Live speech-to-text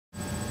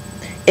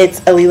It's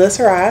Alila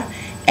Sarah,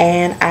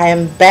 and I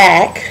am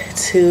back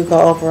to go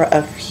over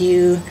a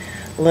few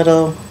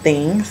little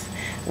things.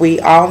 We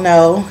all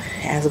know,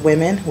 as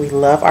women, we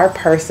love our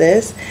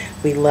purses.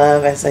 We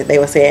love, as they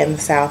would say in the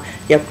South,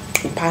 your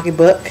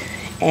pocketbook.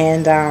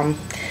 And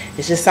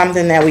it's just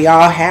something that we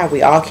all have.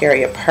 We all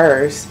carry a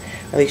purse.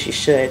 At least you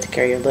should, to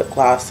carry your lip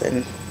gloss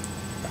and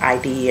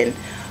ID and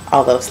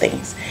all those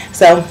things.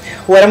 So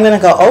what I'm going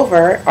to go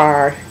over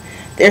are,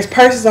 there's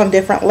purses on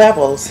different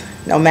levels,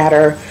 no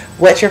matter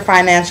what your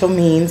financial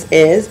means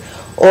is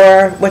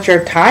or what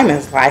your time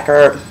is like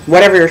or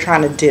whatever you're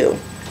trying to do.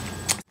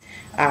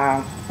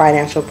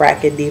 Financial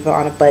bracket, diva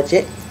on a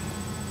budget,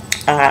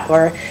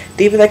 or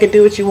diva that could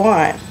do what you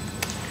want.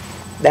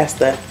 That's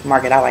the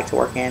market I like to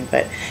work in.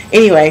 But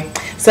anyway,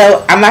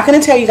 so I'm not going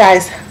to tell you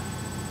guys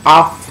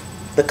off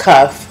the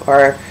cuff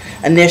or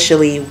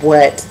initially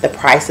what the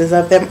prices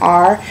of them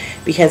are,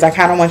 because I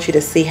kind of want you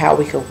to see how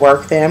we could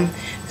work them.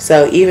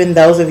 So even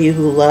those of you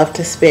who love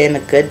to spend a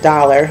good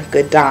dollar,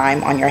 good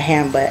dime on your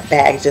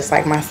handbag, just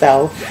like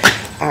myself,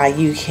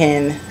 you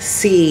can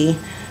see,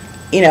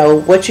 you know,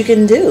 what you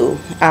can do.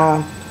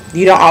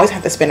 You don't always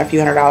have to spend a few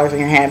 $100s on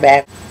your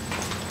handbag.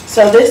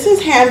 So this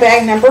is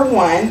handbag number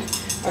 1.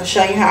 I'll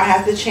show you how I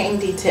have the chain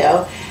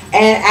detail.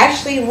 And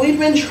actually, we've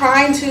been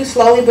trying to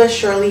slowly but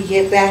surely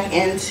get back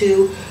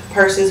into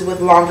purses with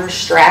longer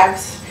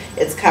straps.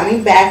 It's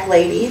coming back,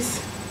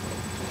 ladies.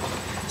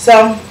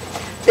 So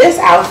this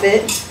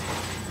outfit,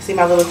 see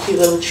my little cute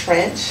little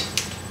trench.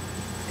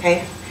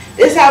 Okay,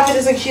 this outfit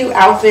is a cute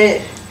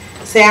outfit.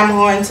 Say I'm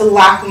going to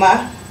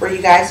LACMA. For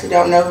you guys who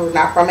don't know, who are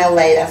not from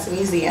LA, that's a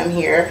museum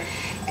here.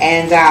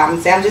 And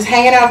say I'm just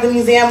hanging out at the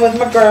museum with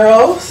my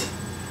girls.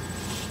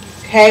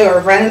 Okay,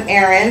 or running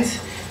errands.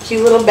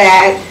 Cute little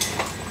bag,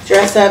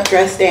 dress up,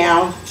 dress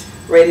down,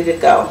 ready to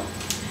go.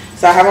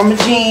 So I have on my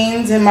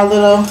jeans and my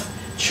little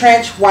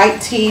trench white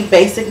tee,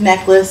 basic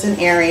necklace and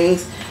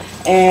earrings,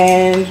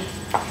 and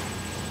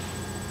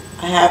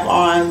I have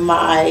on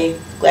my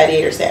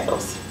gladiator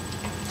sandals.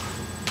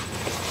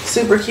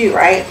 Super cute,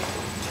 right?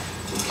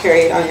 You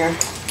carry it on your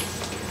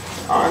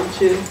arm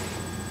too.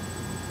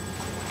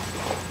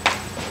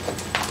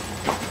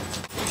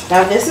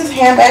 Now this is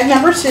handbag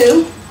number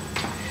 2.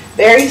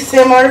 Very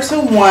similar to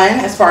 1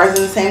 as far as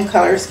in the same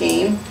color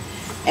scheme.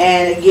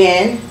 And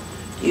again,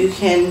 you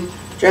can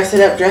dress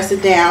it up, dress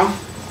it down,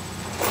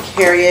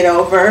 carry it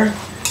over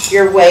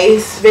your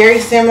waist. Very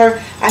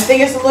similar. I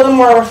think it's a little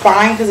more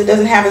refined because it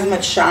doesn't have as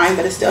much shine,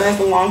 but it still has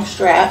a long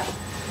strap.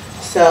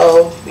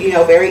 So, you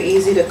know, very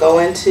easy to go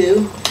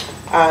into.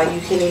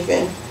 You can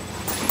even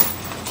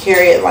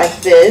carry it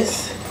like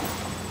this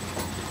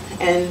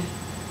and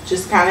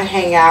just kind of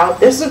hang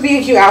out. This would be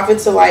a cute outfit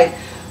to like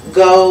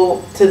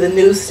go to the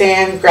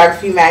newsstand, grab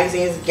a few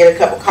magazines, get a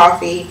cup of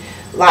coffee,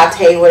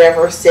 latte,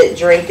 whatever, sit,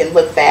 drink, and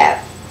look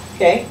bad.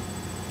 Okay?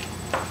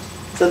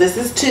 So this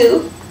is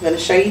 2. I'm going to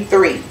show you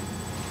 3.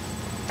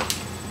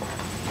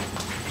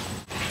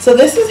 So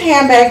this is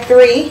handbag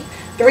 3.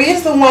 3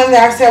 is the one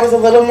that I said was a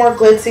little more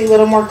glitzy, a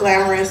little more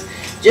glamorous,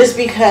 just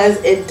because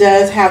it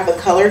does have the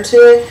color to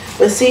it.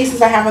 But see,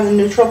 since I have on the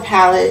neutral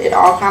palette, it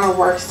all kind of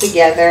works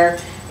together.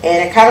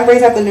 And it kind of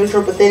brings out the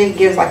neutral, but then it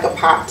gives like a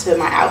pop to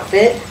my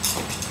outfit.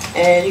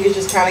 And you can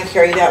just kind of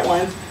carry that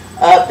one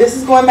up. This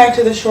is going back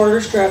to the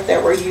shorter strap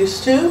that we're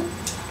used to.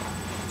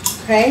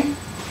 Okay.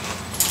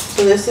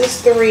 So this is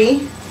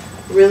 3.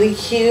 Really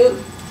cute,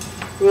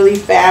 really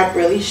fab,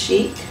 really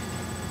chic.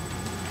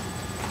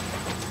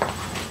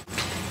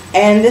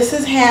 And this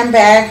is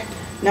handbag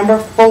number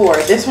 4.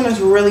 This one is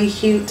really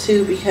cute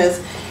too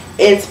because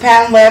it's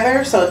patent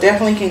leather, so it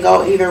definitely can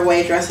go either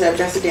way. Dress it up,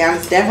 dress it down.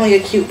 It's definitely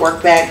a cute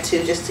work bag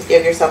too, just to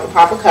give yourself a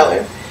pop of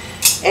color.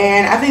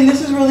 And I think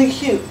this is really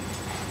cute.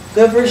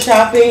 Good for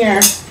shopping,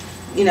 or,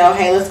 you know,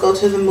 hey, let's go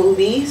to the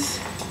movies.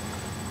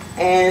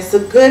 And it's a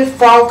good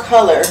fall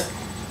color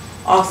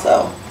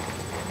also.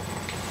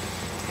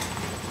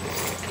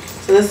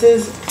 So this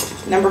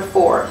is number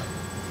 4.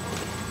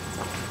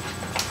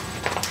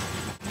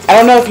 I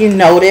don't know if you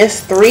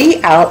noticed,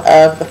 3 out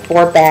of the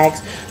 4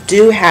 bags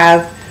do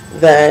have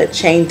the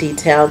chain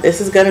detail. This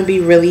is going to be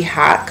really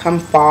hot come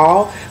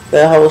fall.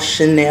 The whole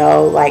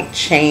Chanel like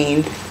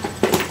chain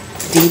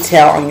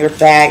detail on your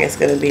bag is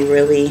going to be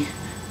really,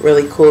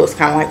 really cool. It's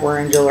kind of like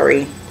wearing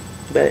jewelry,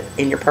 but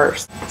in your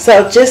purse.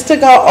 So just to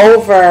go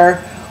over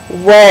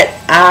what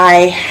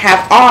I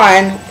have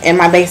on in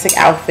my basic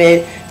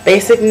outfit: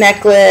 basic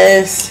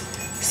necklace,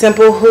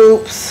 simple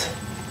hoops,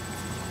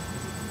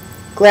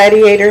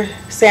 gladiator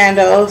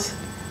sandals.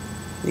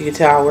 You can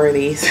tell I wear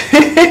these.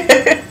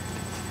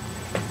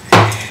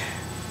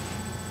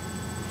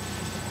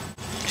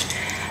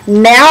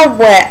 Now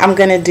what I'm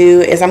going to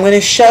do is I'm going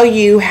to show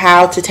you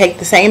how to take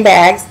the same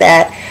bags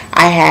that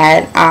I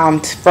had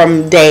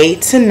from day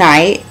to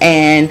night,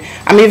 and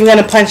I'm even going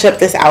to punch up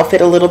this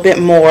outfit a little bit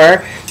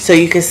more so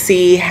you can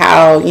see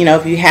how, you know,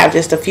 if you have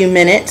just a few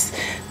minutes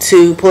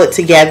to pull it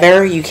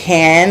together, you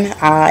can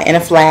in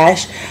a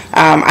flash.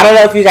 I don't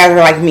know if you guys are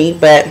like me,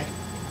 but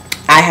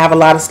I have a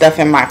lot of stuff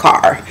in my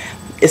car,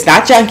 It's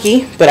not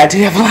junky, but I do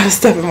have a lot of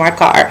stuff in my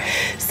car.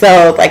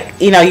 So, like,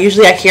 you know,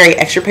 usually I carry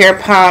extra pair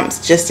of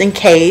pumps just in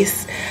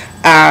case.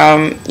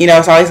 You know,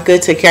 it's always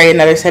good to carry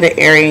another set of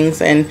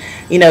earrings, and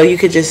you know, you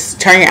could just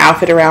turn your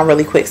outfit around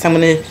really quick. So I'm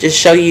going to just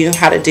show you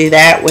how to do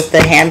that with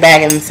the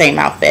handbag and the same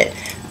outfit.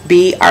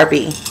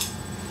 BRB.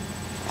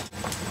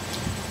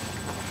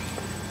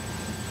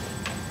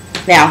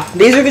 Now,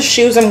 these are the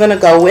shoes I'm going to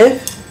go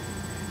with.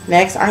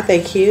 Next, aren't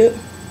they cute?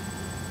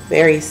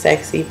 Very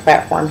sexy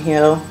platform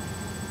heel.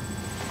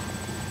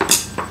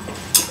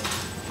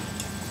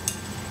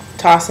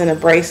 Toss in a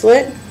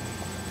bracelet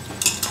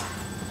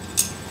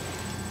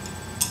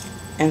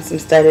and some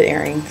studded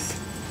earrings.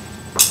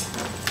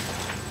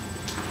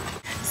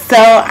 So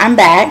I'm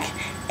back,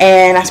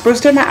 and I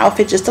spruced up my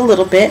outfit just a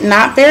little bit,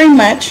 not very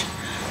much,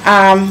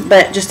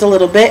 but just a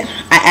little bit.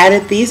 I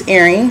added these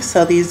earrings,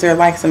 so these are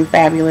like some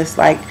fabulous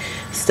like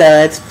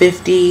studs,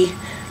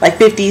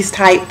 50s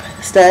type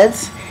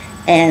studs,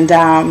 and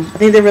I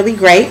think they're really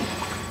great.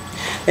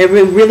 They're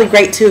really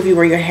great too if you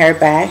wear your hair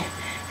back.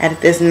 Added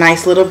this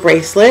nice little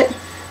bracelet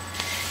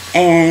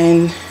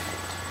and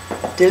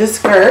did a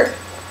skirt,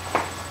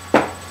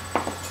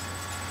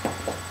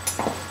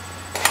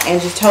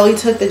 and just totally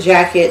took the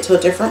jacket to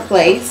a different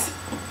place.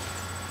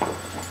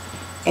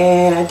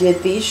 And I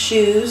did these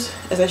shoes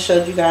as I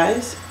showed you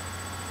guys.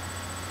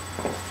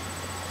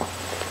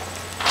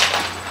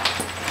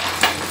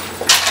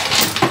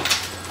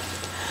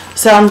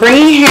 So I'm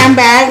bringing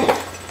handbag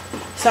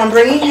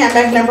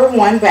number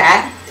 1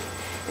 back.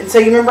 And so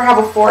you remember how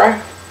before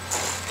I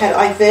had it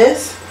like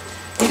this?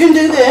 You can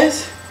do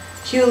this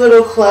cute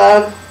little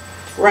club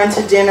run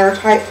to dinner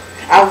type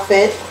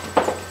outfit,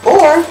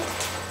 or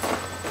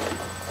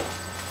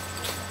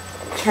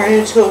turn it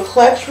into a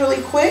clutch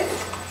really quick,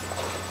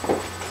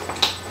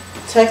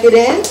 tuck it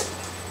in.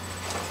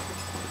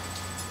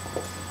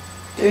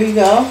 There you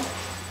go.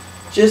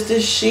 Just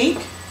as chic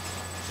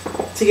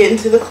to get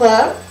into the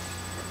club,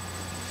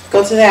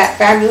 go to that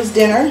fabulous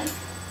dinner.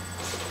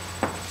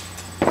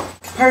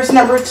 Purse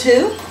number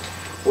 2,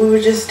 we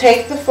would just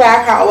take the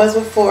flap how it was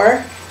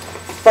before,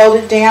 fold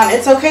it down.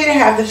 It's okay to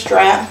have the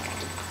strap,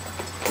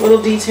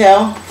 little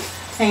detail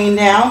hanging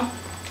down.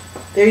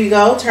 There you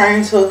go, turn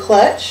into a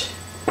clutch.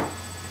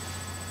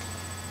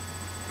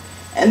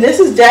 And this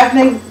is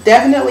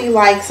definitely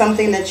like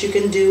something that you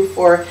can do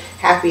for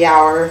happy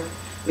hour,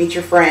 meet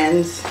your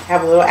friends,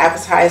 have a little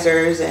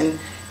appetizers and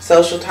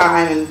social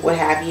time and what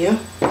have you.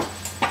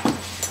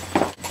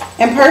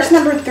 And purse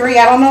number 3,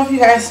 I don't know if you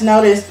guys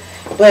noticed,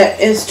 but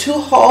it's 2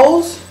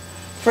 holes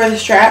for the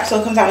strap, so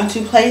it comes out in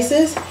 2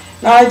 places.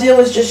 And all I did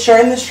was just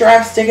shorten the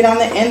strap, stick it on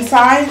the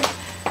inside.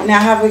 Now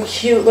I have a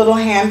cute little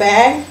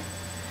handbag.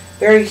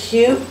 Very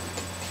cute.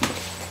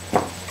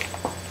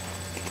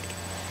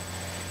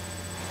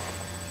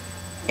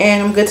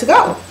 And I'm good to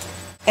go.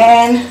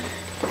 And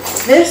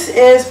this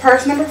is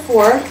purse number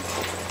 4.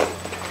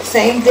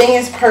 Same thing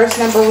as purse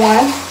number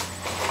 1.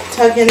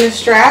 Tuck in the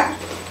strap.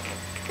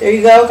 There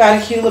you go,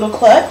 got a cute little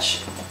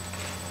clutch.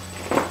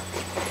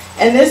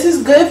 And this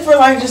is good for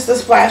like just a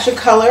splash of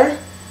color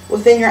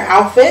within your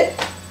outfit.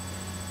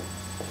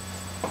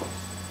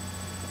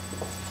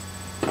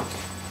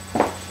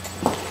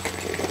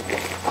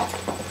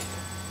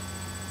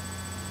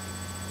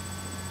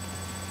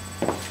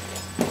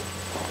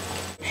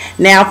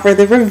 Now for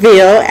the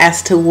reveal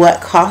as to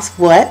what costs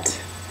what.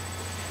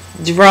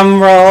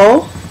 Drum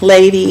roll,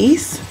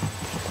 ladies.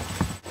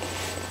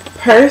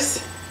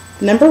 Purse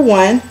number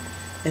 1,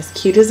 as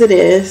cute as it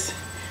is,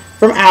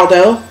 from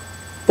Aldo,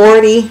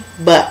 40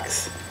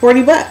 bucks.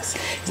 40 bucks.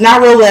 It's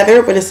not real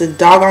leather, but it's a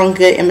doggone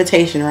good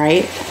imitation,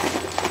 right?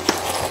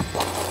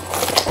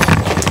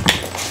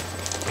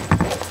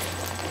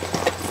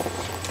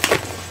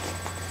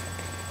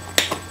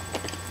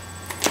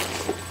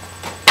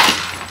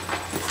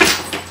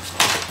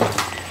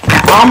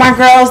 All my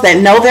girls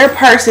that know their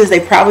purses, they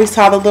probably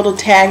saw the little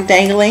tag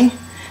dangling.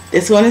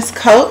 This one is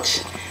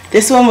Coach.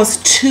 This one was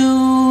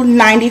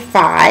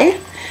 $295,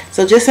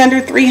 so just under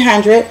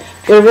 $300.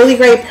 But a really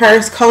great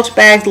purse. Coach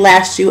bags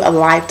last you a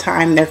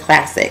lifetime. They're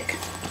classic.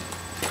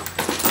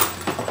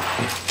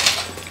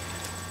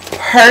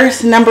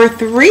 Purse number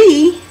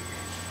 3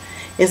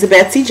 is a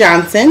Betsey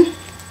Johnson,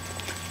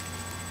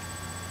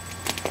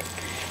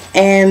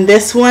 and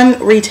this one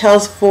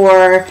retails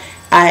for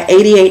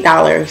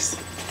 $88.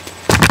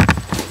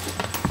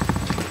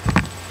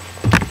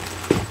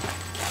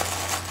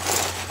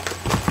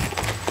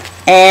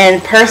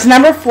 And purse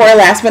number 4,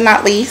 last but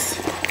not least.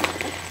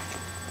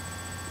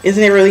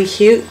 Isn't it really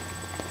cute?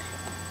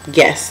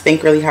 Yes,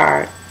 think really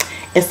hard.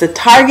 It's the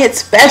Target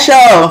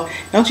special.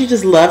 Don't you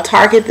just love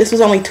Target? This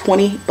was only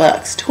 20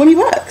 bucks. 20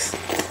 bucks.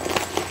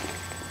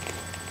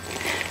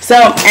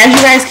 So, as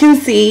you guys can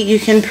see, you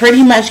can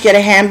pretty much get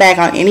a handbag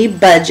on any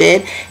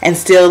budget and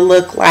still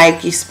look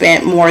like you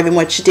spent more than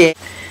what you did.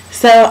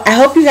 So, I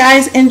hope you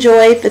guys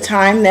enjoyed the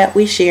time that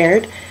we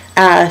shared.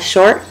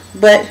 Short,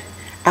 but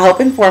I hope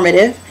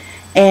informative.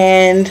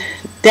 And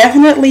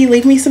definitely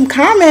leave me some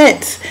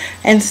comments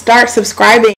and start subscribing.